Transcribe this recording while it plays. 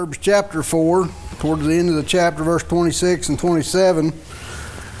Proverbs chapter 4, towards the end of the chapter, verse 26 and 27.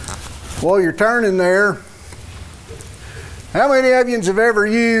 While you're turning there, how many of you have ever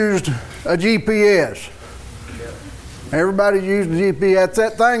used a GPS? Everybody's used a GPS. That's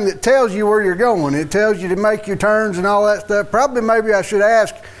that thing that tells you where you're going. It tells you to make your turns and all that stuff. Probably maybe I should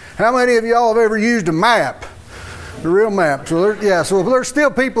ask, how many of y'all have ever used a map? The real map. So there's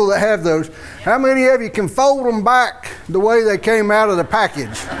still people that have those. How many of you can fold them back the way they came out of the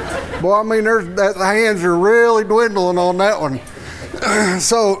package? Boy, I mean, the hands are really dwindling on that one.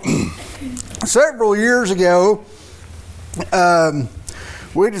 So, several years ago,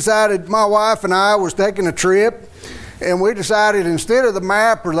 we decided, my wife and I was taking a trip, and we decided instead of the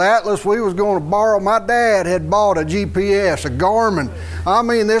map or the atlas, we was going to borrow. My dad had bought a GPS, a Garmin. I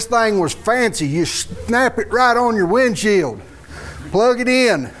mean, this thing was fancy. You snap it right on your windshield, plug it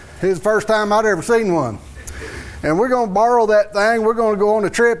in. It was the first time I'd ever seen one. And we're going to borrow that thing. We're going to go on a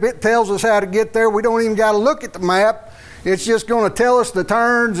trip. It tells us how to get there. We don't even got to look at the map. It's just going to tell us the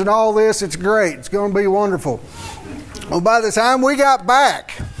turns and all this. It's great. It's going to be wonderful. Well, by the time we got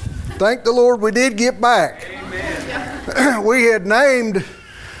back, thank the Lord we did get back. Amen. We had named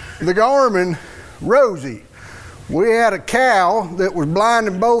the Garmin Rosie. We had a cow that was blind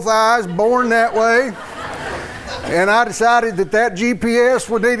in both eyes, born that way. And I decided that GPS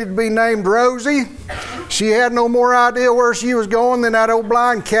needed to be named Rosie. She had no more idea where she was going than that old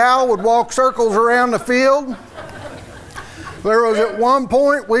blind cow would walk circles around the field. There was at one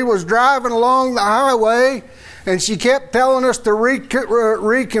point we was driving along the highway, and she kept telling us to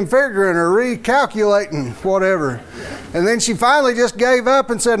reconfiguring or recalculating, whatever. And then she finally just gave up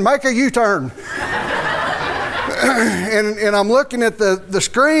and said, make a U-turn. and I'm looking at the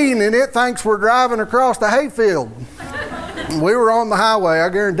screen, and it thinks we're driving across the hayfield. We were on the highway, I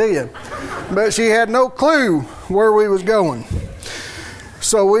guarantee you. But she had no clue where we was going.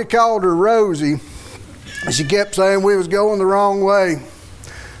 So we called her Rosie. She kept saying we was going the wrong way.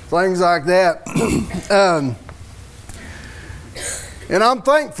 Things like that. And I'm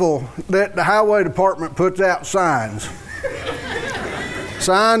thankful that the highway department puts out signs.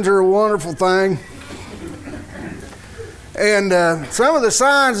 Signs are a wonderful thing. And some of the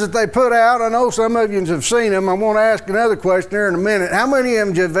signs that they put out, I know some of you have seen them. I want to ask another question there in a minute. How many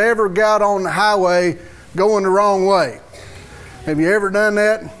of you have ever got on the highway going the wrong way? Have you ever done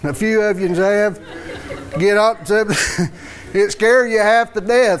that? A few of you have. Get up, it scares you half to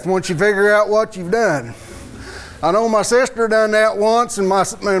death once you figure out what you've done. I know my sister done that once, and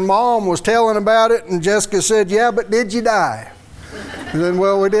my mom was telling about it, and Jessica said, yeah, but did you die? And then,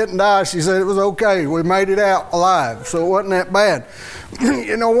 well, we didn't die. She said it was okay. We made it out alive, so it wasn't that bad.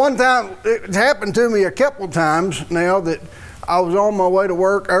 You know, one time, it's happened to me a couple of times now that I was on my way to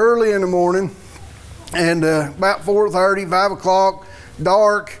work early in the morning, and about 4:30, 5 o'clock,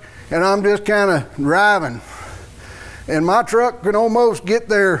 dark, and I'm just kind of driving. And my truck can almost get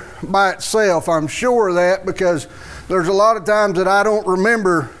there by itself. I'm sure of that because there's a lot of times that I don't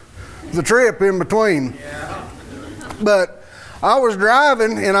remember the trip in between. Yeah. But I was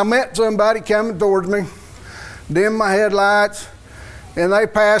driving and I met somebody coming towards me, dimmed my headlights, and they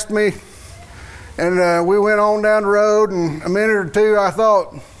passed me. And we went on down the road, and a minute or two I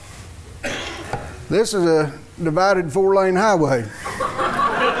thought, this is a divided 4-lane highway.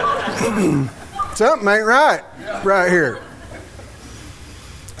 Something ain't right here.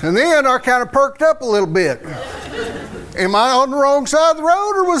 And then I kind of perked up a little bit. Am I on the wrong side of the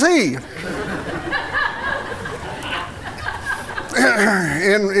road, or was he?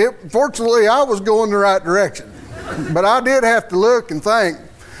 And fortunately, I was going the right direction. But I did have to look and think.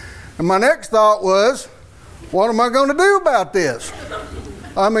 And my next thought was, what am I going to do about this?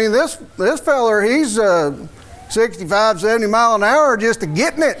 I mean, this feller, he's 65, 70 mile an hour just a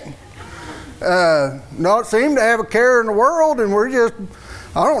getting it. Not seem to have a care in the world, and we're just,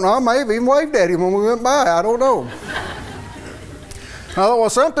 I don't know, I may have even waved at him when we went by, I don't know. I thought, well,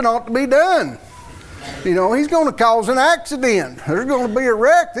 something ought to be done. You know, he's going to cause an accident. There's going to be a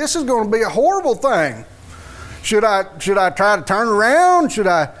wreck. This is going to be a horrible thing. Should I try to turn around? Should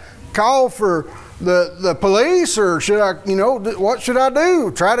I call for the police, or should I, what should I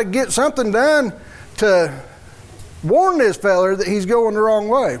do? Try to get something done to warn this feller that he's going the wrong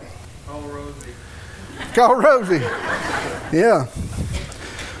way. Call Rosie. Yeah.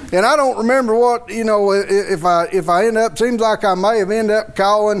 And I don't remember what, if I end up, seems like I may have ended up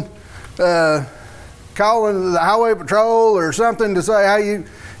calling the highway patrol or something to say, hey,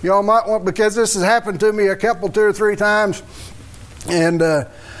 y'all might want, because this has happened to me a couple, 2 or 3 times. And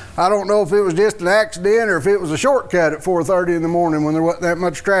I don't know if it was just an accident or if it was a shortcut at 4:30 in the morning when there wasn't that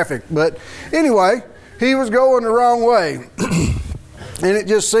much traffic. But anyway, he was going the wrong way. And it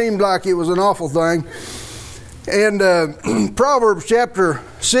just seemed like it was an awful thing. And Proverbs chapter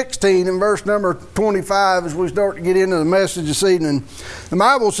 16 and verse number 25, as we start to get into the message this evening, the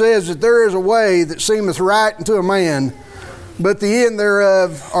Bible says that there is a way that seemeth right unto a man, but the end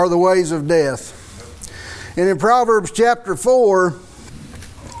thereof are the ways of death. And in Proverbs chapter 4,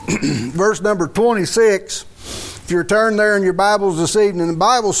 verse number 26, if you're turned there in your Bibles this evening, the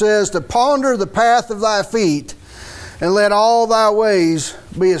Bible says to ponder the path of thy feet, and let all thy ways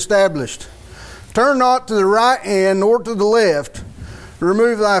be established. Turn not to the right hand, nor to the left.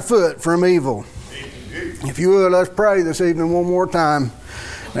 Remove thy foot from evil. If you would, let's pray this evening one more time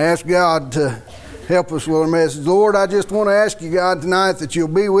and ask God to help us with our message. Lord, I just want to ask you, God, tonight that you'll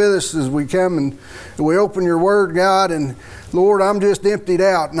be with us as we come and we open your word, God. And Lord, I'm just emptied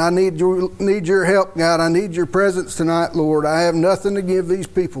out, and I need your help, God. I need your presence tonight, Lord. I have nothing to give these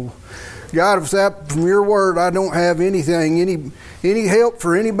people. God, except from your word, I don't have anything, any help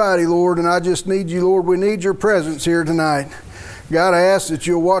for anybody, Lord, and I just need you, Lord. We need your presence here tonight. God, I ask that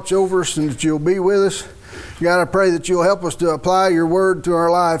you'll watch over us and that you'll be with us. God, I pray that you'll help us to apply your word to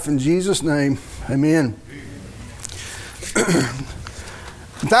our life. In Jesus' name, amen.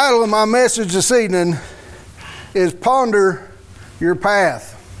 The title of my message this evening is Ponder Your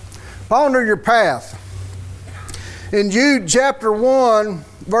Path. Ponder your path. In Jude chapter 1,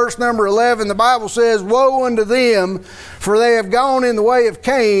 verse number 11, the Bible says, Woe unto them, for they have gone in the way of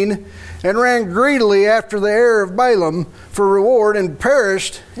Cain, and ran greedily after the heir of Balaam for reward, and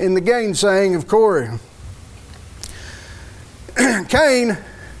perished in the gainsaying of Korah. Cain,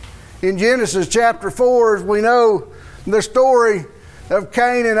 in Genesis chapter 4, as we know the story of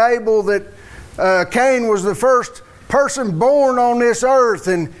Cain and Abel, that Cain was the first person born on this earth,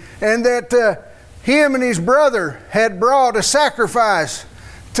 and that him and his brother had brought a sacrifice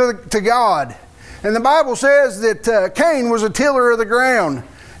to God. And the Bible says that Cain was a tiller of the ground,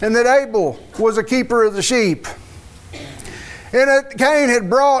 and that Abel was a keeper of the sheep. And that Cain had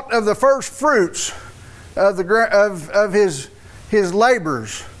brought of the first fruits of his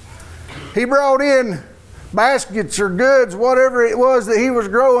labors. He brought in baskets or goods, whatever it was that he was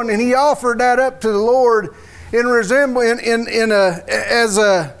growing, and he offered that up to the Lord as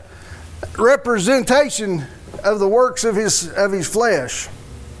a representation of the works of his flesh.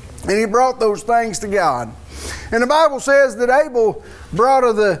 And he brought those things to God. And the Bible says that Abel brought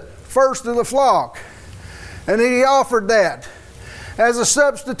of the first of the flock, and he offered that as a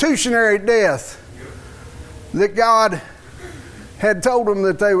substitutionary death that God had told them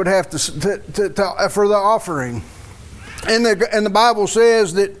that they would have to for the offering. And the Bible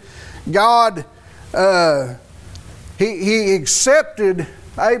says that God he accepted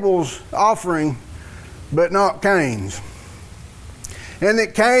Abel's offering, but not Cain's. And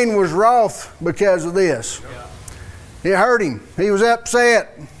that Cain was wroth because of this. It hurt him. He was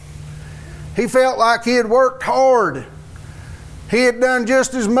upset. He felt like he had worked hard. He had done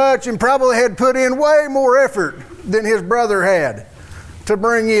just as much and probably had put in way more effort than his brother had to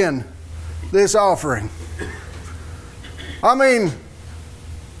bring in this offering. I mean,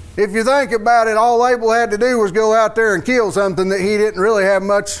 if you think about it, all Abel had to do was go out there and kill something that he didn't really have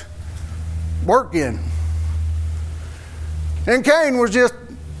much work in. And Cain was just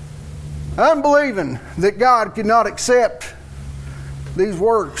unbelieving that God could not accept these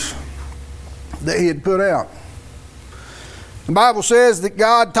works that he had put out. The Bible says that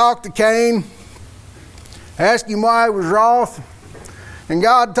God talked to Cain, asked him why he was wroth, and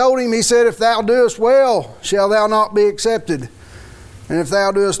God told him, he said, If thou doest well, shall thou not be accepted. And if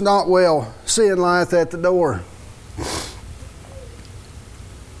thou doest not well, sin lieth at the door.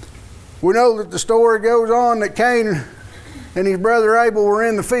 We know that the story goes on that Cain and his brother Abel were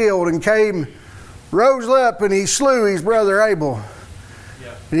in the field, and Cain rose up and he slew his brother Abel.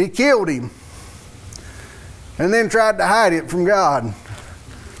 Yeah. And he killed him. And then tried to hide it from God.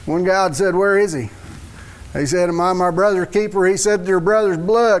 When God said, Where is he? He said, Am I my brother's keeper? He said, Your brother's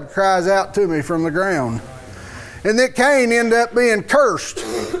blood cries out to me from the ground. And that Cain ended up being cursed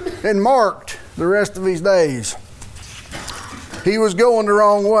and marked the rest of his days. He was going the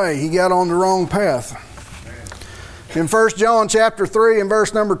wrong way. He got on the wrong path. In 1 John chapter 3 and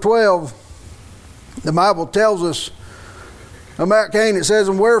verse number 12, the Bible tells us about Cain. It says,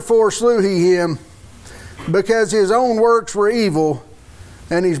 And wherefore slew he him? Because his own works were evil,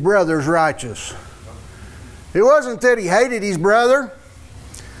 and his brother's righteous. It wasn't that he hated his brother.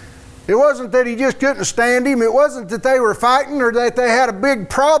 It wasn't that he just couldn't stand him. It wasn't that they were fighting or that they had a big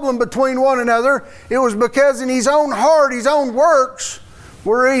problem between one another. It was because in his own heart, his own works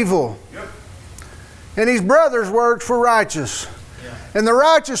were evil. Yep. And his brother's works were righteous. Yeah. And the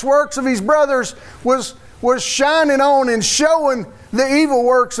righteous works of his brothers was shining on and showing the evil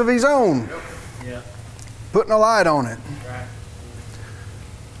works of his own. Yeah. Putting a light on it. Right.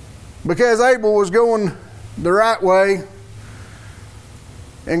 Because Abel was going the right way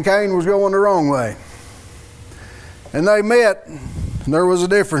and Cain was going the wrong way. And they met, and there was a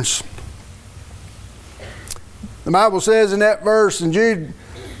difference. The Bible says in that verse in Jude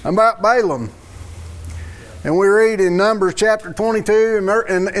about Balaam, and we read in Numbers chapter 22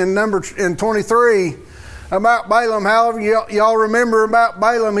 and in 23 about Balaam. However, y'all remember about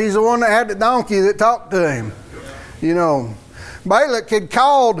Balaam, he's the one that had the donkey that talked to him. You know, Balak had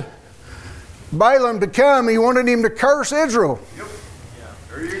called Balaam to come. He wanted him to curse Israel. Yep. Yeah.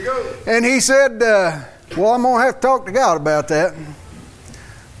 There you go. And he said, well, I'm going to have to talk to God about that.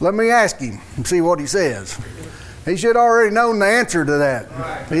 Let me ask him and see what he says. He should already known the answer to that.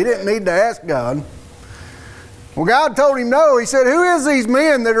 Right. He didn't need to ask God. Well, God told him no. He said, who is these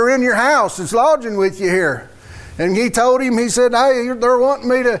men that are in your house that's lodging with you here? And he told him, he said, hey, they're wanting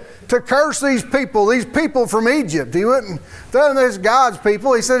me to curse these people from Egypt. He wouldn't tell them it's God's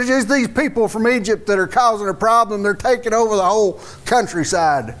people. He said, it's just these people from Egypt that are causing a problem. They're taking over the whole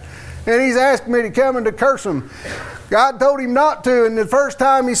countryside. And he's asking me to come and to curse them. God told him not to, and the first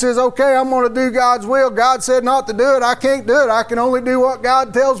time he says, okay, I'm going to do God's will. God said not to do it. I can't do it. I can only do what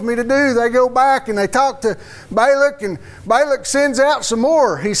God tells me to do. They go back and they talk to Balak, and Balak sends out some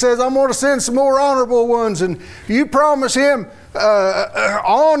more. He says, I'm going to send some more honorable ones, and you promise him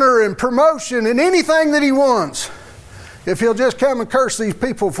honor and promotion and anything that he wants if he'll just come and curse these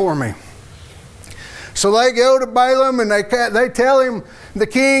people for me. So they go to Balaam and they tell him, the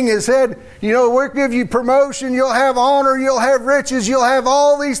king has said, you know, we'll give you promotion, you'll have honor, you'll have riches, you'll have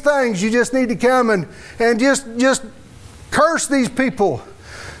all these things. You just need to come and just curse these people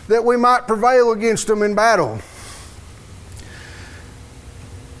that we might prevail against them in battle.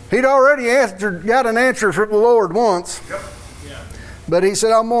 He'd already got an answer from the Lord once. Yep. Yeah. But he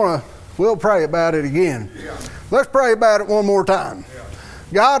said, we'll pray about it again. Yeah. Let's pray about it one more time. Yeah.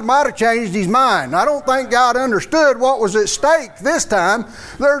 God might have changed his mind. I don't think God understood what was at stake this time.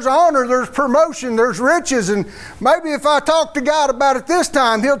 There's honor, there's promotion, there's riches, and maybe if I talk to God about it this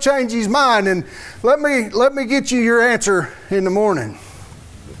time, he'll change his mind, and let me get you your answer in the morning.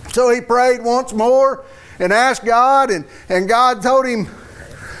 So he prayed once more and asked God, and God told him,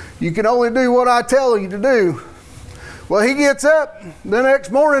 you can only do what I tell you to do. Well, he gets up the next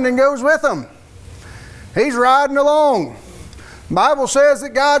morning and goes with them. He's riding along. The Bible says that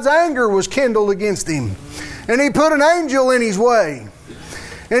God's anger was kindled against him. And he put an angel in his way.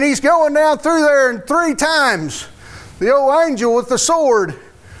 And he's going down through there, and 3 times the old angel with the sword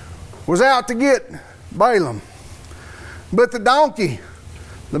was out to get Balaam. But the donkey,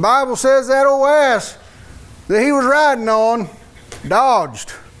 the Bible says that old ass that he was riding on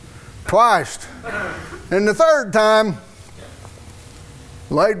dodged twice. And the 3rd time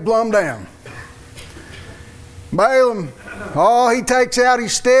laid plumb down. Balaam, he takes out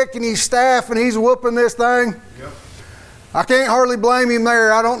his stick and his staff and he's whooping this thing. Yep. I can't hardly blame him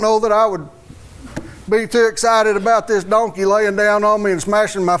there. I don't know that I would be too excited about this donkey laying down on me and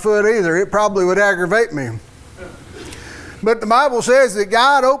smashing my foot either. It probably would aggravate me. But the Bible says that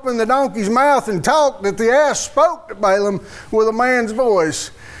God opened the donkey's mouth and talked, that the ass spoke to Balaam with a man's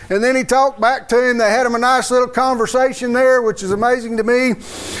voice. And then he talked back to him. They had him a nice little conversation there, which is amazing to me.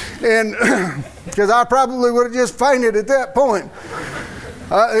 And because I probably would have just fainted at that point.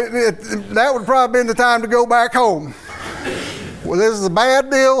 That would probably been the time to go back home. Well, this is a bad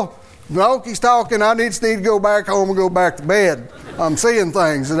deal. The donkey's talking. I need to go back home and go back to bed. I'm seeing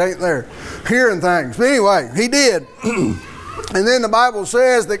things that ain't there. Hearing things. But anyway, he did. And then the Bible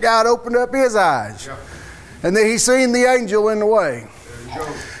says that God opened up his eyes. And that he seen the angel in the way.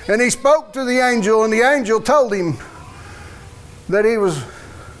 And he spoke to the angel, and the angel told him that he was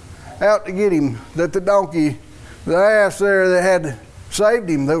out to get him, that the donkey, the ass there that had saved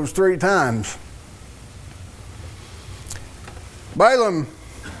him those 3 times. Balaam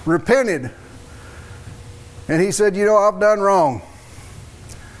repented, and he said, you know, I've done wrong.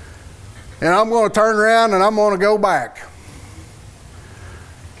 And I'm going to turn around and I'm going to go back.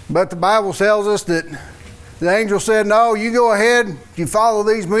 But the Bible tells us that the angel said, no, you go ahead, you follow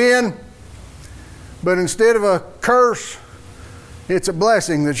these men, but instead of a curse, it's a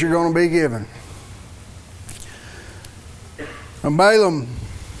blessing that you're going to be given. And Balaam,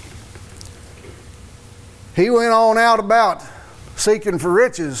 he went on out about seeking for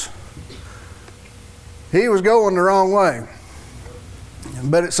riches. He was going the wrong way.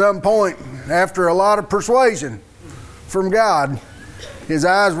 But at some point, after a lot of persuasion from God, his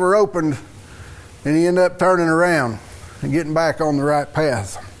eyes were opened and he ended up turning around and getting back on the right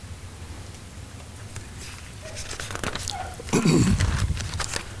path.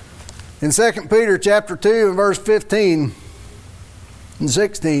 In 2 Peter chapter 2 and verse 15 and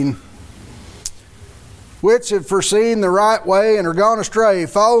 16, which have foreseen the right way and are gone astray,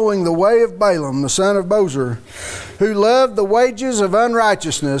 following the way of Balaam, the son of Bosor, who loved the wages of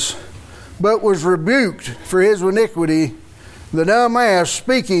unrighteousness, but was rebuked for his iniquity. The dumb ass,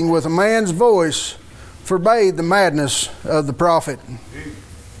 speaking with a man's voice, forbade the madness of the prophet.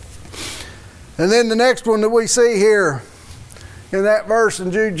 And then the next one that we see here in that verse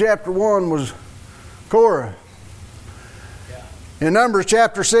in Jude chapter 1 was Korah. In Numbers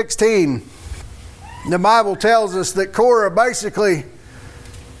chapter 16, the Bible tells us that Korah basically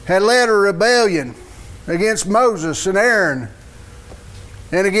had led a rebellion against Moses and Aaron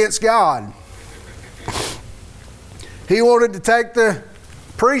and against God. He wanted to take the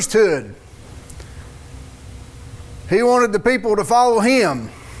priesthood. He wanted the people to follow him.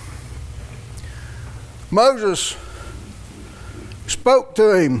 Moses spoke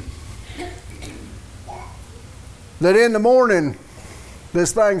to him that in the morning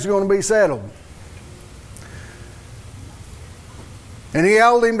this thing's going to be settled. And he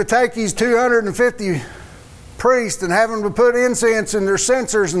told him to take these 250 priests and have them to put incense in their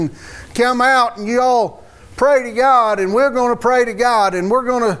censers and come out and you all pray to God, and we're going to pray to God, and we're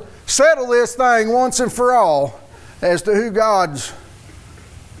going to settle this thing once and for all as to who God's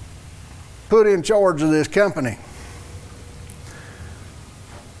put in charge of this company.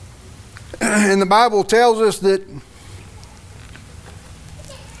 And the Bible tells us that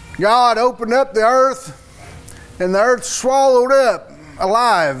God opened up the earth, and the earth swallowed up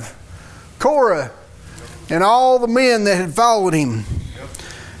alive Korah and all the men that had followed him.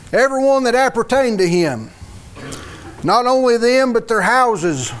 Everyone that appertained to him. Not only them, but their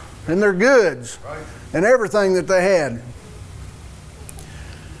houses and their goods and everything that they had.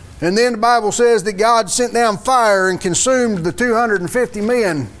 And then the Bible says that God sent down fire and consumed the 250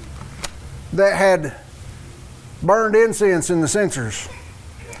 men that had burned incense in the censers.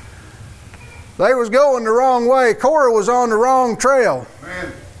 They was going the wrong way. Korah was on the wrong trail.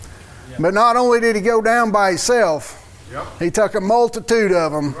 Amen. But not only did he go down by himself, he took a multitude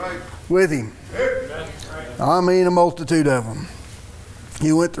of them with him. I mean a multitude of them.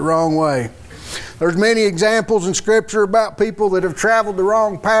 He went the wrong way. There's many examples in Scripture about people that have traveled the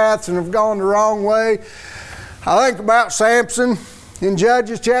wrong paths and have gone the wrong way. I think about Samson in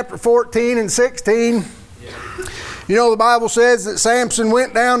Judges chapter 14 and 16. You know, the Bible says that Samson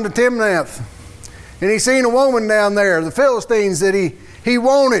went down to Timnath and he seen a woman down there, the Philistines, that he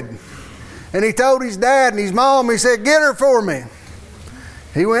wanted. And he told his dad and his mom, he said, "Get her for me."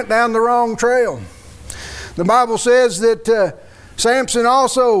 He went down the wrong trail. The Bible says that Samson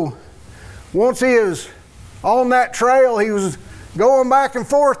also, once he was on that trail, he was going back and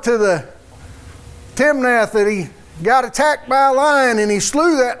forth to the Timnath, that he got attacked by a lion and he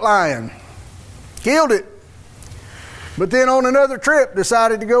slew that lion, killed it. But then on another trip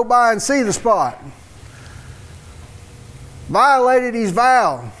decided to go by and see the spot. Violated his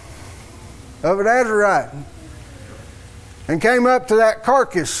vow of an Nazarite and came up to that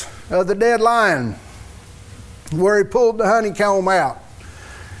carcass of the dead lion where he pulled the honeycomb out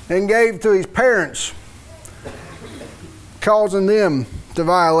and gave to his parents, causing them to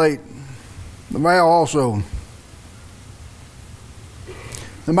violate the vow also.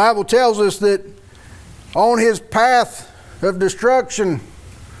 The Bible tells us that on his path of destruction,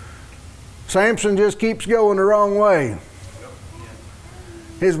 Samson just keeps going the wrong way.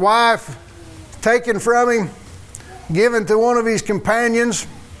 His wife taken from him, given to one of his companions.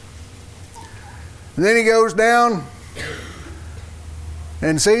 And then he goes down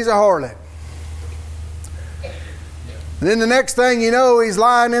and sees a harlot. And then the next thing you know, he's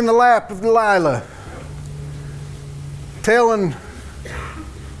lying in the lap of Delilah, telling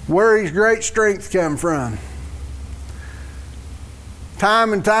where his great strength come from.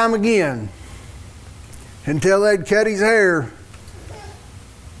 Time and time again, until they'd cut his hair,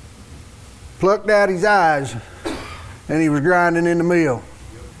 plucked out his eyes, and he was grinding in the mill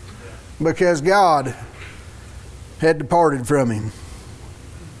because God had departed from him.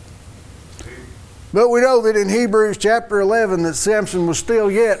 But we know that in Hebrews chapter 11 that Samson was still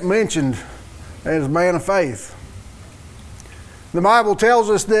yet mentioned as a man of faith. The Bible tells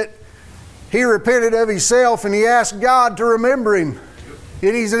us that he repented of himself and he asked God to remember him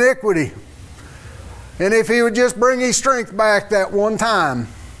in his iniquity. And if he would just bring his strength back that one time.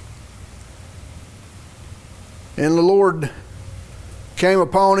 And the Lord came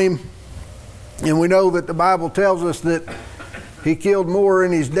upon him. And we know that the Bible tells us that he killed more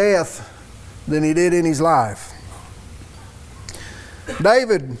in his death than he did in his life.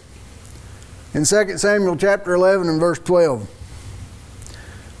 David, in 2 Samuel chapter 11 and verse 12,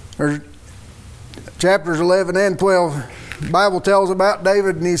 or chapters 11 and 12, the Bible tells about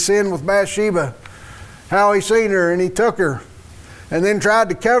David and his sin with Bathsheba, how he seen her and he took her and then tried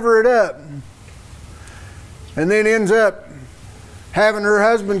to cover it up, and then ends up having her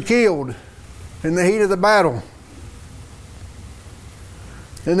husband killed in the heat of the battle,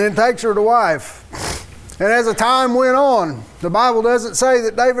 and then takes her to wife. And as the time went on, the Bible doesn't say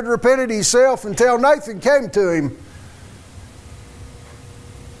that David repented himself until Nathan came to him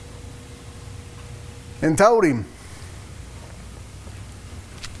and told him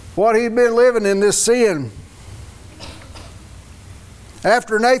what he'd been living in, this sin.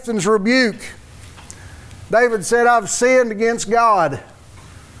 After Nathan's rebuke, David said, I've sinned against God.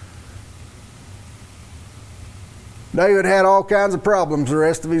 David had all kinds of problems the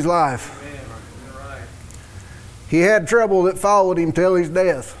rest of his life. He had trouble that followed him till his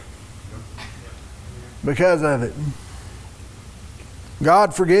death because of it.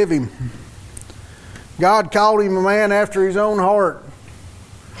 God forgave him. God called him a man after his own heart.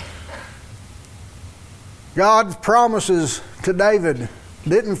 God's promises to David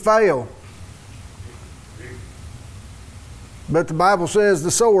didn't fail. But the Bible says the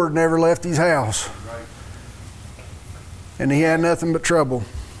sword never left his house. And he had nothing but trouble.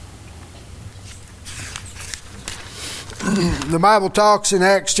 The Bible talks in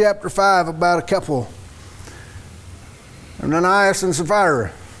Acts chapter 5 about a couple, Ananias and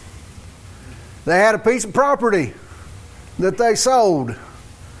Sapphira. They had a piece of property that they sold,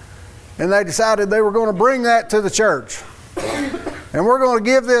 and they decided they were going to bring that to the church. And we're going to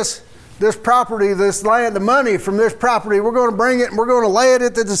give this property, this land, the money from this property, we're going to bring it and we're going to lay it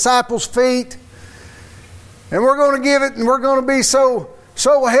at the disciples' feet. And we're going to give it, and we're going to be so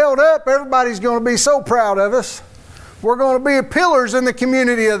held up, everybody's going to be so proud of us. We're going to be pillars in the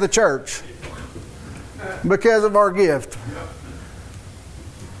community of the church because of our gift.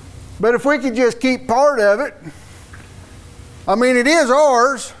 But if we could just keep part of it, I mean, it is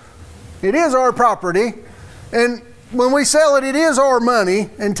ours. It is our property. And when we sell it, it is our money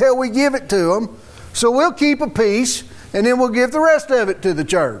until we give it to them. So we'll keep a piece, and then we'll give the rest of it to the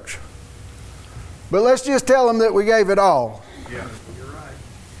church. But let's just tell them that we gave it all. Yeah, you're right.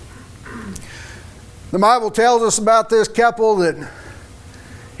 The Bible tells us about this couple that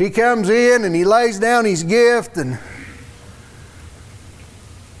he comes in and he lays down his gift, and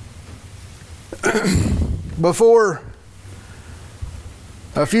before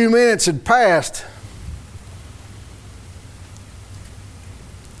a few minutes had passed,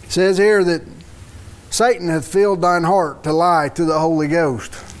 it says here that Satan hath filled thine heart to lie to the Holy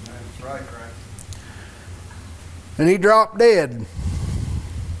Ghost. That's right. And he dropped dead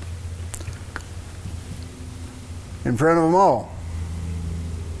in front of them all.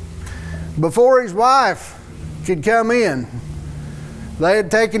 Before his wife could come in, they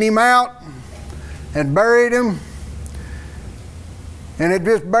had taken him out and buried him, and had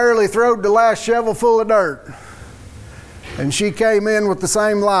just barely thrown the last shovel full of dirt. And she came in with the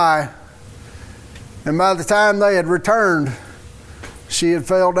same lie, and by the time they had returned, she had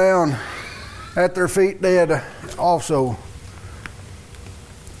fell down at their feet dead also,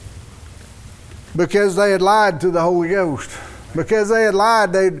 because they had lied to the Holy Ghost. Because they had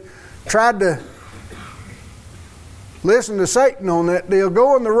lied, they'd tried to listen to Satan on that deal,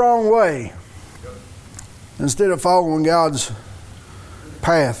 going the wrong way instead of following God's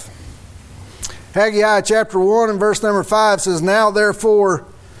path. Haggai chapter 1 and verse number 5 says, Now therefore,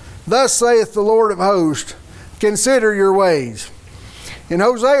 thus saith the Lord of hosts, consider your ways. In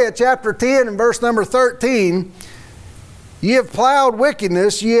Hosea chapter 10 and verse number 13, Ye have plowed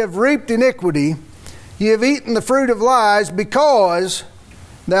wickedness, ye have reaped iniquity, ye have eaten the fruit of lies, because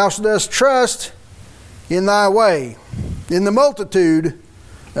thou dost trust in thy way, in the multitude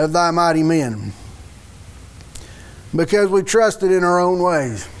of thy mighty men. Because we trusted in our own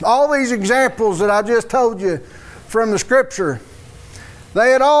ways. All these examples that I just told you from the Scripture,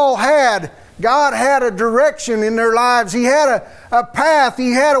 they had all had, God had a direction in their lives. He had a path,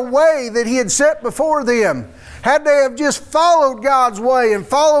 He had a way that He had set before them. Had they have just followed God's way and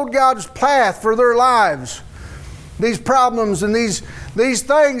followed God's path for their lives, these problems and these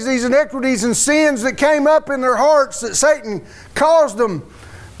things, these iniquities and sins that came up in their hearts that Satan caused them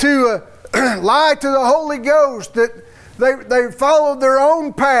to lie to the Holy Ghost, that they followed their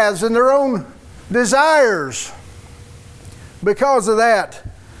own paths and their own desires. Because of that,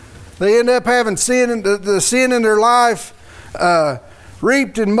 they end up having sin, the sin in their life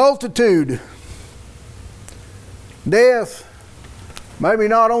reaped in multitude. Death, maybe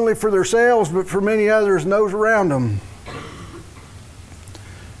not only for themselves, but for many others and those around them.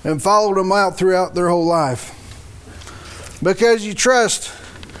 And followed them out throughout their whole life. Because you trust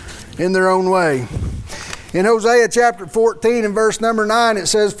in their own way. In Hosea chapter 14 and verse number 9, it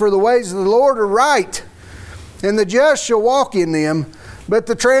says, "For the ways of the Lord are right, and the just shall walk in them, but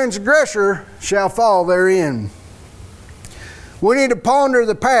the transgressor shall fall therein." We need to ponder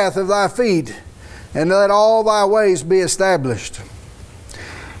the path of thy feet, and let all thy ways be established.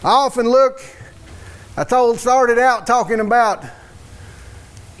 I often started out talking about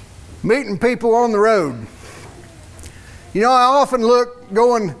meeting people on the road. You know, I often look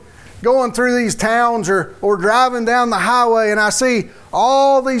going through these towns or driving down the highway, and I see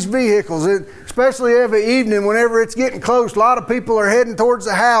all these vehicles, especially every evening whenever it's getting close. A lot of people are heading towards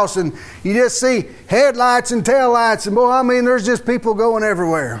the house, and you just see headlights and taillights, and boy, I mean, there's just people going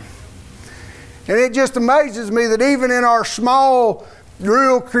everywhere. And it just amazes me that even in our small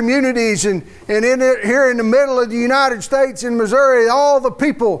rural communities and here in the middle of the United States in Missouri, all the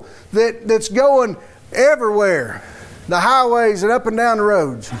people that's going everywhere, the highways and up and down the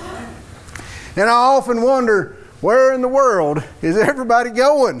roads. And I often wonder, where in the world is everybody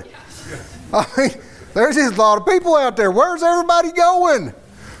going? I mean, there's just a lot of people out there. Where's everybody going?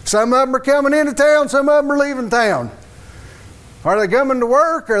 Some of them are coming into town, some of them are leaving town. Are they coming to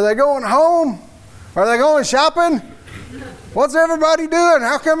work? Are they going home? Are they going shopping? What's everybody doing?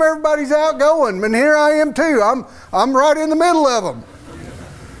 How come everybody's out going? And here I am too. I'm right in the middle of them.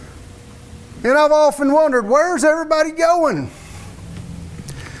 And I've often wondered, where's everybody going?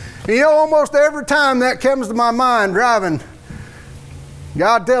 And you know, almost every time that comes to my mind driving,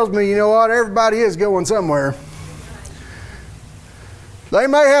 God tells me, you know what, everybody is going somewhere. They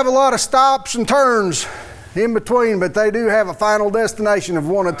may have a lot of stops and turns in between, but they do have a final destination of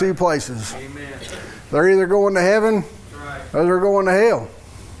one of two places. Amen. They're either going to heaven or they're going to hell.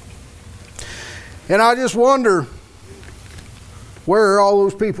 And I just wonder, where are all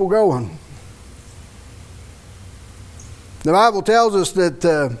those people going? The Bible tells us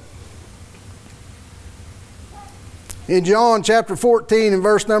that in John chapter 14 and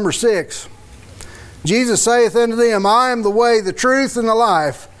verse number 6, Jesus saith unto them, "I am the way, the truth, and the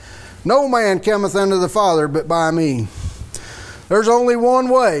life. No man cometh unto the Father but by me." There's only one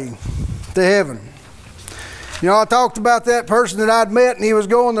way to heaven. You know, I talked about that person that I'd met and he was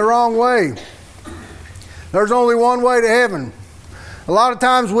going the wrong way. There's only one way to heaven. A lot of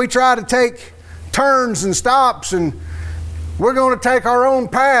times we try to take turns and stops, and we're going to take our own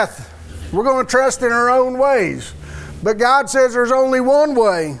path. We're going to trust in our own ways. But God says there's only one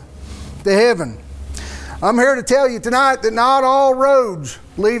way to heaven. I'm here to tell you tonight that not all roads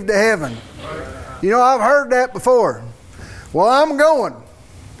lead to heaven. You know, I've heard that before. Well, I'm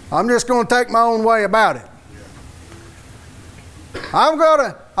just going to take my own way about it. I'm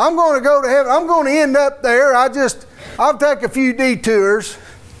going to go to heaven. I'm going to end up there. I'll take a few detours.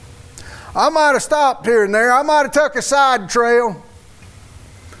 I might have stopped here and there. I might have took a side trail.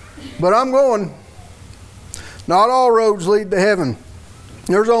 But I'm going. Not all roads lead to heaven.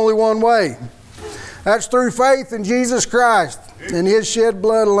 There's only one way. That's through faith in Jesus Christ and His shed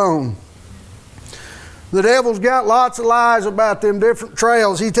blood alone. The devil's got lots of lies about them different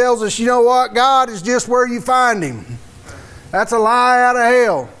trails. He tells us, you know what? God is just where you find Him. That's a lie out of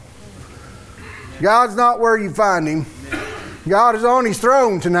hell. God's not where you find Him. God is on His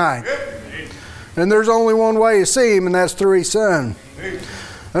throne tonight. And there's only one way to see Him, and that's through His Son.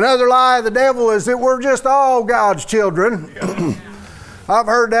 Another lie of the devil is that we're just all God's children. I've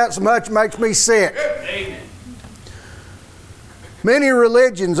heard that so much it makes me sick. Amen. Many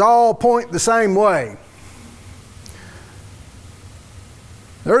religions all point the same way.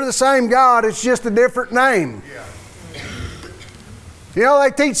 They're the same God, it's just a different name. Yeah. You know,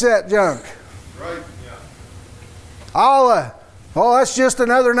 they teach that junk. Right. Yeah. That's just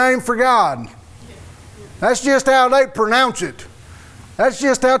another name for God. That's just how they pronounce it. That's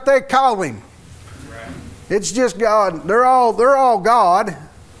just how they call Him. Right. It's just God. They're all God.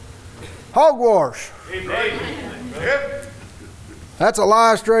 Hogwash. Amen. Yep. That's a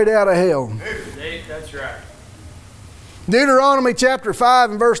lie straight out of hell. That's right. Deuteronomy chapter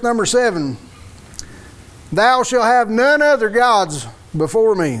 5 and verse number 7. Thou shalt have none other gods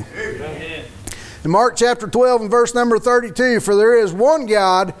before me. Amen. In Mark chapter 12 and verse number 32, for there is one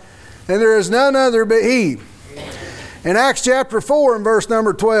God, and there is none other but He. In Acts chapter 4 and verse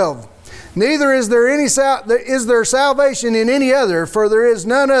number 12, neither is there salvation in any other, for there is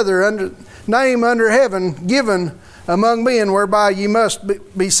none other name under heaven given among men whereby ye must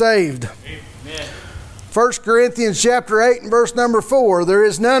be saved. Amen. 1 Corinthians chapter 8 and verse number 4, there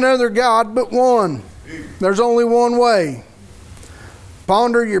is none other God but one. There's only one way.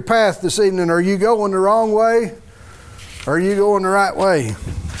 Ponder your path this evening. Are you going the wrong way? Or are you going the right way?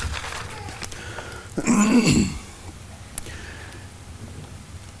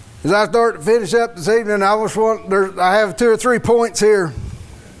 As I start to finish up this evening, I have 2 or 3 points here.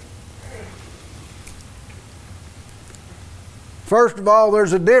 First of all,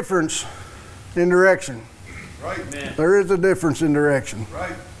 there's a difference in direction. Right. Amen. There is a difference in direction.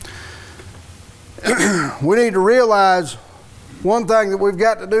 Right. We need to realize one thing that we've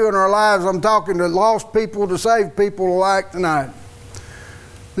got to do in our lives. I'm talking to lost people, to saved people alike tonight.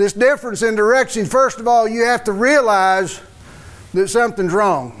 This difference in direction, first of all, you have to realize that something's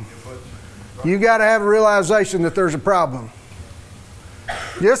wrong. You got to have a realization that there's a problem.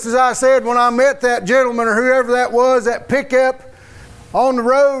 Just as I said when I met that gentleman or whoever that was, that pickup on the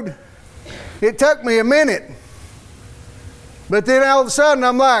road, it took me a minute. But then all of a sudden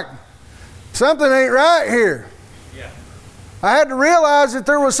I'm like, something ain't right here. Yeah. I had to realize that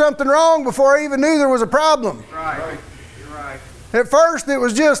there was something wrong before I even knew there was a problem. Right. You're right. At first it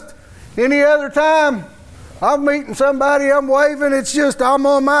was just any other time I'm meeting somebody, I'm waving, it's just I'm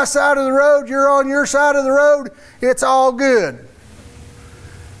on my side of the road, you're on your side of the road, it's all good.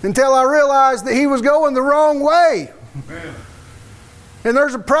 Until I realized that he was going the wrong way. Amen. And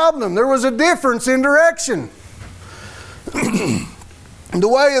there's a problem. There was a difference in direction. The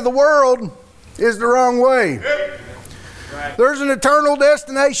way of the world is the wrong way. Right. There's an eternal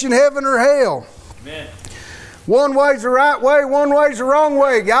destination, heaven or hell. Amen. One way's the right way, one way's the wrong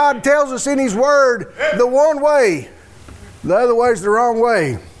way. God tells us in His Word the one way, the other way's the wrong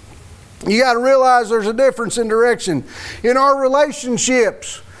way. You got to realize there's a difference in direction. In our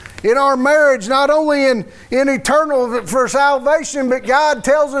relationships, in our marriage, not only in eternal for salvation, but God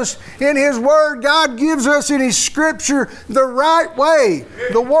tells us in His Word, God gives us in His Scripture the right way,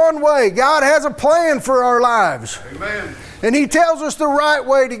 the one way. God has a plan for our lives. Amen. And He tells us the right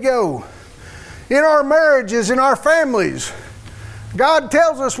way to go. In our marriages, in our families, God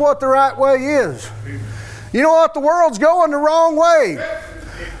tells us what the right way is. You know what? The world's going the wrong way.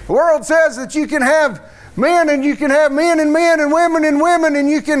 The world says that you can have men and you can have men and women and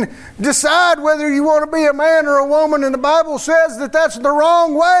you can decide whether you want to be a man or a woman, and the Bible says that that's the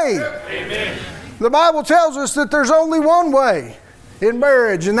wrong way. Amen. The Bible tells us that there's only one way in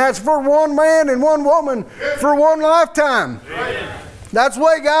marriage, and that's for one man and one woman for one lifetime. Amen. That's the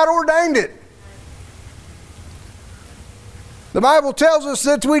way God ordained it. The Bible tells us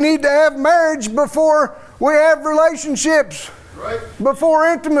that we need to have marriage before we have relationships, Right. before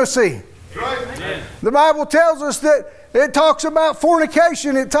intimacy. Right. Amen. The Bible tells us that it talks about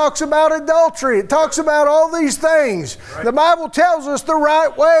fornication, it talks about adultery, it talks about all these things. Right. The Bible tells us the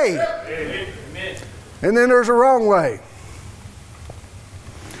right way, Amen. and then there's a wrong way.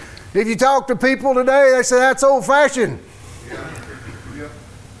 If you talk to people today, they say that's old-fashioned. Yeah.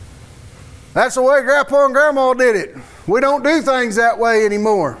 That's the way Grandpa and Grandma did it. We don't do things that way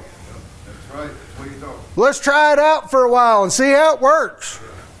anymore. That's right. That's what you thought. Let's try it out for a while and see how it works.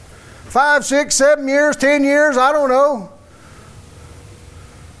 5, 6, 7 years, 10 years, I don't know.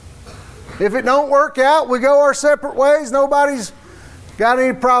 If it don't work out, we go our separate ways. Nobody's got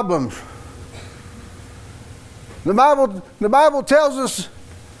any problems. The Bible tells us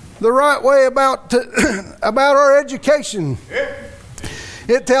the right way about our education. Yeah.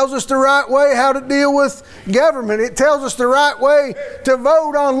 It tells us the right way how to deal with government. It tells us the right way to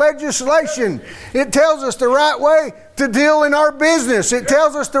vote on legislation. It tells us the right way to deal in our business. It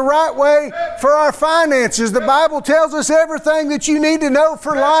tells us the right way for our finances. The Bible tells us everything that you need to know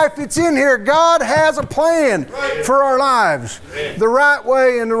for life. It's in here. God has a plan for our lives. The right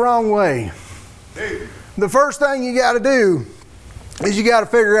way and the wrong way. Hey. The first thing you got to do is you got to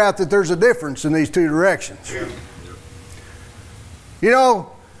figure out that there's a difference in these two directions. You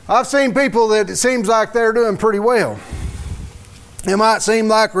know, I've seen people that it seems like they're doing pretty well. It might seem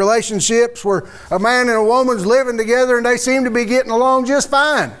like relationships where a man and a woman's living together and they seem to be getting along just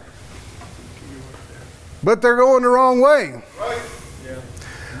fine. But they're going the wrong way. Right.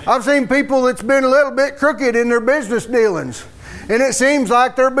 I've seen people that's been a little bit crooked in their business dealings. And it seems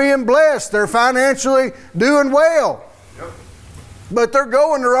like they're being blessed. They're financially doing well. Yep. But they're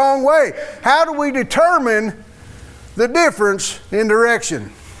going the wrong way. How do we determine the difference in direction?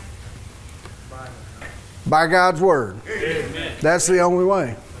 By God's Word. Amen. That's the only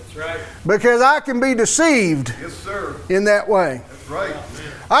way. That's right. Because I can be deceived Yes, sir. in that way. That's right.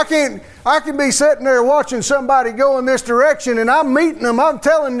 I can be sitting there watching somebody go in this direction and I'm meeting them. I'm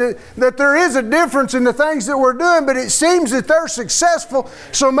telling them that there is a difference in the things that we're doing, but it seems that they're successful.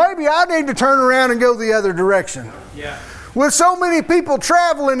 So maybe I need to turn around and go the other direction. Yeah. With so many people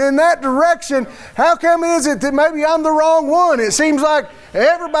traveling in that direction, how come is it that maybe I'm the wrong one? It seems like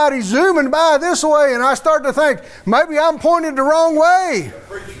everybody's zooming by this way, and I start to think, maybe I'm pointed the wrong way.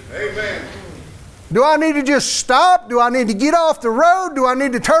 Preach. Amen. Do I need to just stop? Do I need to get off the road? Do I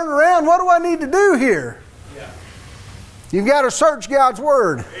need to turn around? What do I need to do here? Yeah. You've got to search God's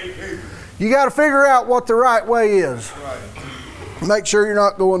Word. You got to figure out what the right way is. Make sure you're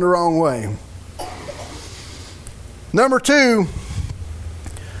not going the wrong way. Number 2,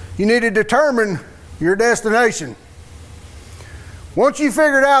 you need to determine your destination. Once you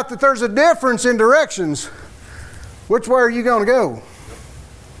figured out that there's a difference in directions, which way are you going to go?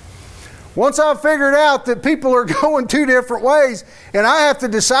 Once I've figured out that people are going 2 different ways, and I have to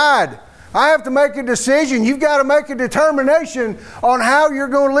decide, I have to make a decision. You've got to make a determination on how you're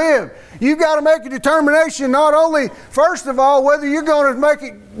going to live. You've got to make a determination not only, first of all, whether you're going to make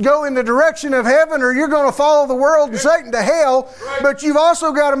it go in the direction of heaven or you're going to follow the world and Satan to hell, but you've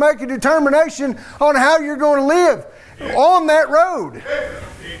also got to make a determination on how you're going to live on that road.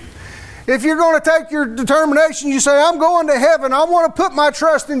 If you're going to take your determination, you say, I'm going to heaven. I want to put my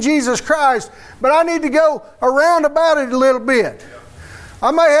trust in Jesus Christ, but I need to go around about it a little bit. I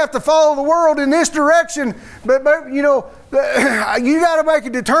may have to follow the world in this direction, but you know, you got to make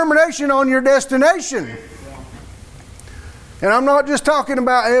a determination on your destination. And I'm not just talking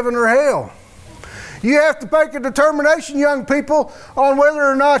about heaven or hell. You have to make a determination, young people, on whether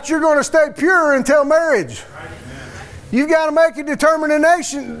or not you're going to stay pure until marriage. You've got to make a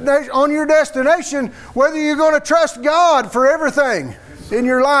determination on your destination whether you're going to trust God for everything in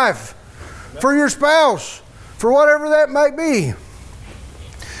your life, for your spouse, for whatever that may be.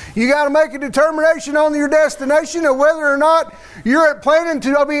 You got to make a determination on your destination of whether or not you're planning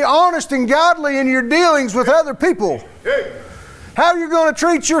to be honest and godly in your dealings with other people. How you're going to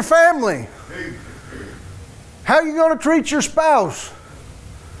treat your family. How you're going to treat your spouse.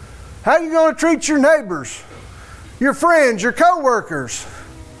 How you're going to treat your neighbors, your friends, your co-workers.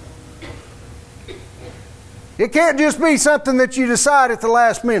 It can't just be something that you decide at the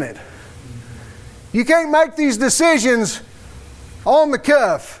last minute. You can't make these decisions on the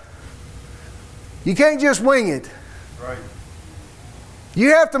cuff. You can't just wing it. Right.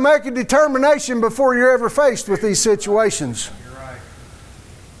 You have to make a determination before you're ever faced with these situations. You're right.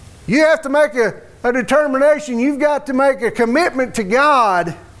 You have to make a determination. You've got to make a commitment to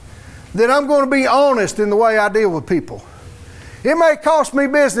God that I'm going to be honest in the way I deal with people. It may cost me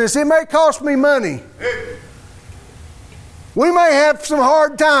business. It may cost me money. We may have some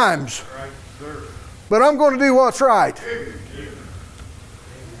hard times. Right, sir. But I'm going to do what's right.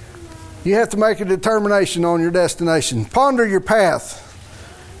 You have to make a determination on your destination. Ponder your path.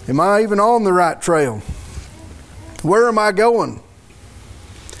 Am I even on the right trail? Where am I going?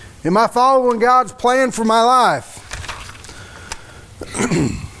 Am I following God's plan for my life?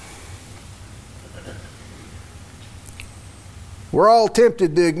 We're all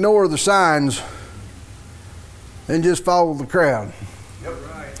tempted to ignore the signs and just follow the crowd. Yep,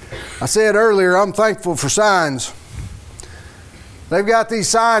 right. I said earlier, I'm thankful for signs. They've got these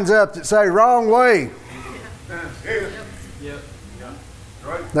signs up that say wrong way. Yep.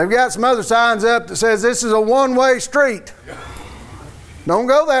 Right. They've got some other signs up that says this is a one-way street. Don't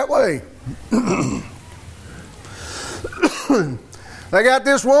go that way. They got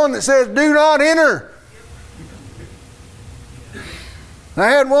this one that says do not enter. They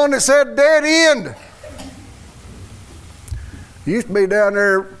had one that said dead end. Used to be down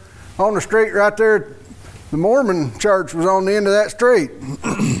there on the street right there. The Mormon church was on the end of that street.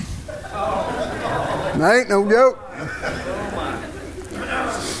 That ain't no joke.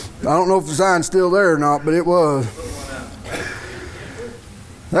 I don't know if the sign's still there or not, but it was.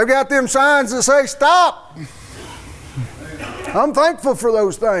 They've got them signs that say stop. I'm thankful for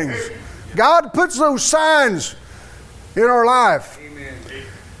those things. God puts those signs in our life. Amen.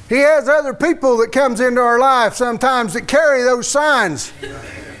 He has other people that comes into our life sometimes that carry those signs.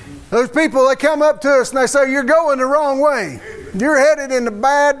 Those people, they come up to us and they say, you're going the wrong way. You're headed in the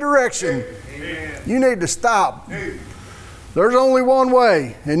bad direction. Amen. You need to stop. There's only one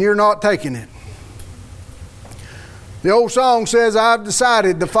way, and you're not taking it. The old song says, I've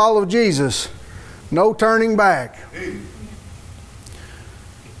decided to follow Jesus. No turning back.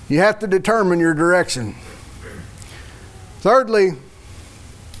 You have to determine your direction. Thirdly,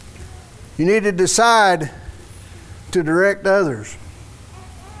 you need to decide to direct others.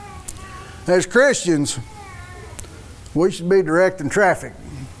 As Christians, we should be directing traffic.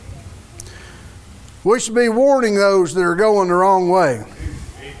 We should be warning those that are going the wrong way.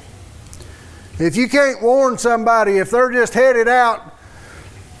 If you can't warn somebody, if they're just headed out,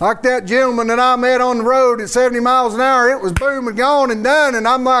 like that gentleman that I met on the road at 70 miles an hour, it was boom and gone and done, and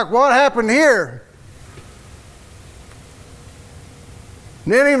I'm like, what happened here?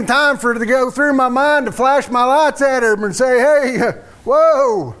 And then even time for it to go through my mind to flash my lights at him and say, hey,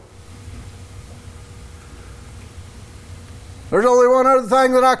 whoa. There's only one other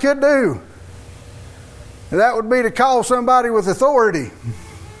thing that I could do. And that would be to call somebody with authority.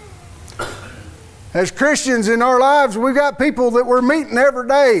 As Christians in our lives, we've got people that we're meeting every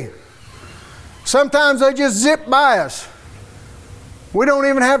day. Sometimes they just zip by us. We don't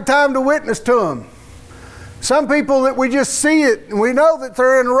even have time to witness to them. Some people that we just see it and we know that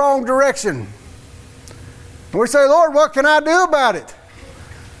they're in the wrong direction. And we say, Lord, what can I do about it?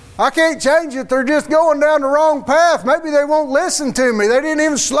 I can't change it. They're just going down the wrong path. Maybe they won't listen to me. They didn't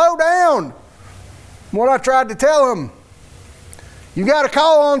even slow down what I tried to tell them. You got to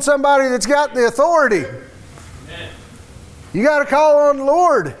call on somebody that's got the authority. Amen. You got to call on the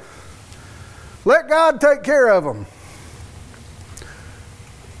Lord. Let God take care of them.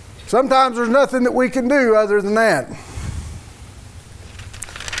 Sometimes there's nothing that we can do other than that.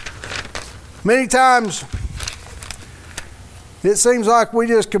 Many times it seems like we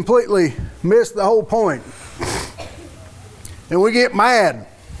just completely miss the whole point. And we get mad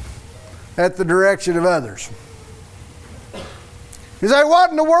at the direction of others. You say, what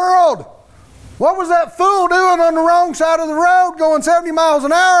in the world? What was that fool doing on the wrong side of the road going 70 miles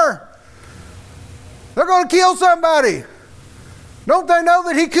an hour? They're going to kill somebody. Don't they know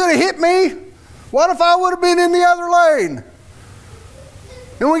that he could have hit me? What if I would have been in the other lane?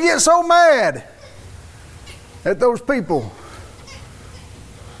 And we get so mad at those people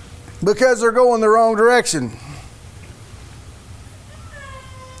because they're going the wrong direction.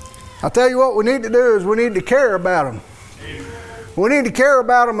 I'll tell you what we need to do is we need to care about them. We need to care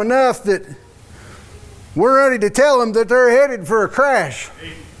about them enough that we're ready to tell them that they're headed for a crash.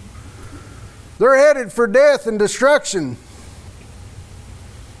 They're headed for death and destruction.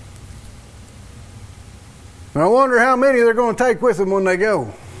 And I wonder how many they're going to take with them when they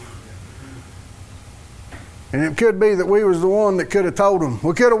go. And it could be that we was the one that could have told them.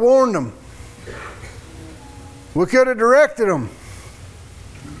 We could have warned them. We could have directed them.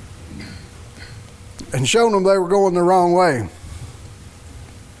 And shown them they were going the wrong way.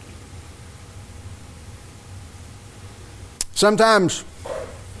 Sometimes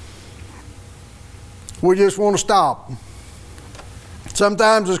we just want to stop.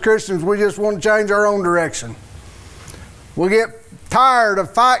 Sometimes as Christians we just want to change our own direction. We get tired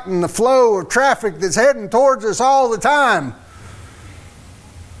of fighting the flow of traffic that's heading towards us all the time.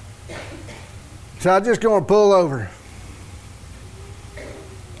 So I'm just going to pull over.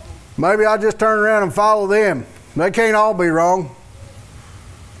 Maybe I'll just turn around and follow them. They can't all be wrong.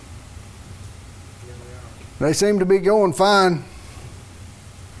 They seem to be going fine.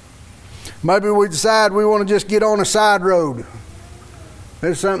 Maybe we decide we want to just get on a side road.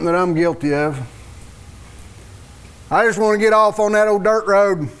 That's something that I'm guilty of. I just want to get off on that old dirt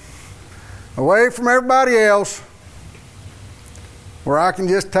road, away from everybody else, where I can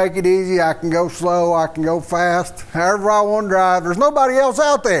just take it easy. I can go slow, I can go fast, however I want to drive. There's nobody else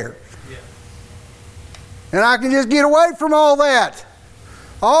out there. Yeah. And I can just get away from all that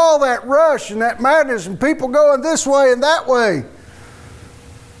rush and that madness and people going this way and that way.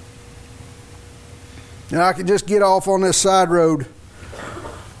 And I can just get off on this side road.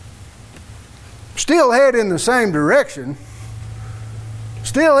 Still head in the same direction.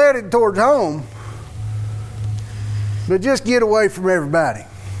 Still headed towards home. But just get away from everybody.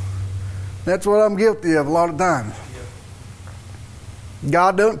 That's what I'm guilty of a lot of times.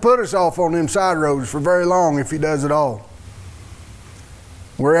 God doesn't put us off on them side roads for very long if He does at all.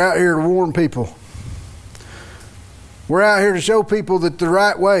 We're out here to warn people. We're out here to show people that the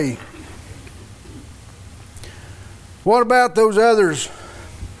right way. What about those others?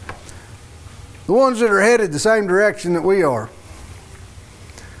 The ones that are headed the same direction that we are.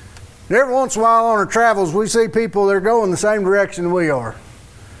 And every once in a while on our travels, we see people that are going the same direction we are.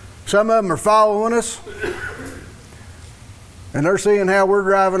 Some of them are following us, and they're seeing how we're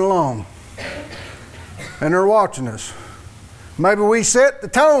driving along. And they're watching us. Maybe we set the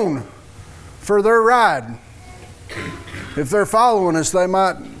tone for their ride. If they're following us, they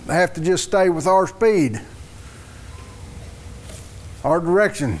might have to just stay with our speed, our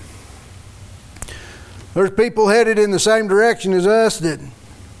direction. There's people headed in the same direction as us that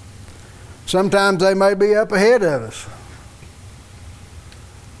sometimes they may be up ahead of us.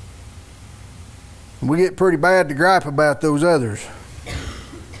 We get pretty bad to gripe about those others.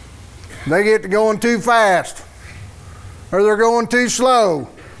 They get to going too fast, or they're going too slow.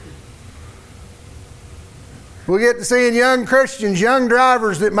 We get to seeing young Christians, young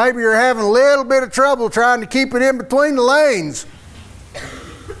drivers that maybe are having a little bit of trouble trying to keep it in between the lanes.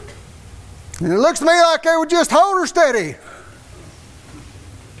 And it looks to me like they would just hold her steady.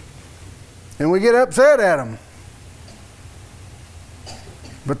 And we get upset at them.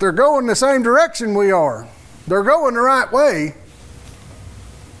 But they're going the same direction we are. They're going the right way.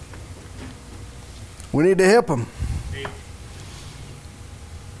 We need to help them.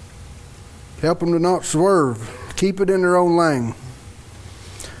 Help them to not swerve. Keep it in their own lane.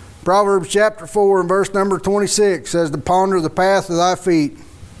 Proverbs chapter 4 and verse number 26 says, to ponder the path of thy feet.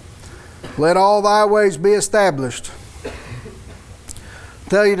 Let all thy ways be established. I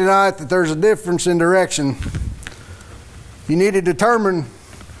tell you tonight that there's a difference in direction. You need to determine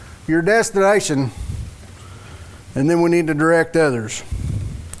your destination, and then we need to direct others.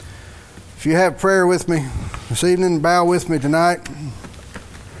 If you have prayer with me this evening, bow with me tonight.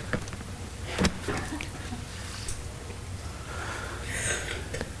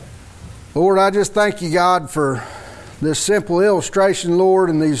 Lord, I just thank you, God, for this simple illustration, Lord,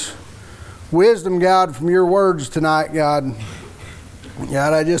 and these wisdom, God, from your words tonight, God.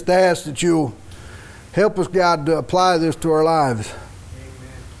 God, I just ask that you'll help us, God, to apply this to our lives.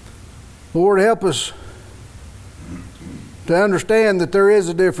 Amen. Lord, help us to understand that there is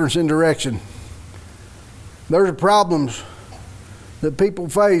a difference in direction. There's problems that people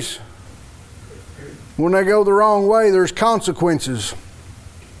face. When they go the wrong way, there's consequences.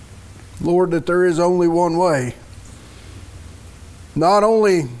 Lord, that there is only one way. Not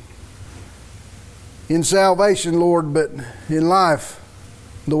only in salvation, Lord, but in life.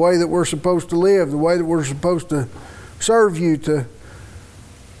 The way that we're supposed to live, the way that we're supposed to serve you, to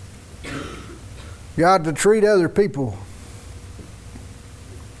God, to treat other people.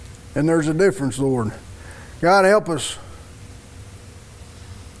 And there's a difference, Lord. God, help us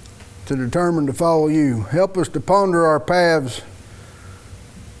to determine to follow you. Help us to ponder our paths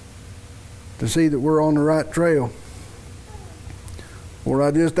to see that we're on the right trail. Lord, I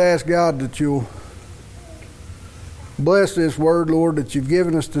just ask, God, that you'll bless this word, Lord, that you've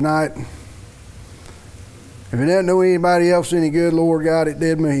given us tonight. If it didn't do anybody else any good, Lord God, it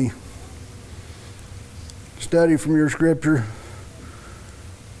did me. Study from your scripture.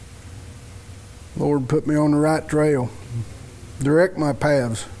 Lord, put me on the right trail. Direct my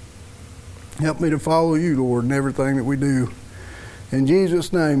paths. Help me to follow you, Lord, in everything that we do. In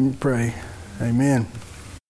Jesus' name we pray. Amen.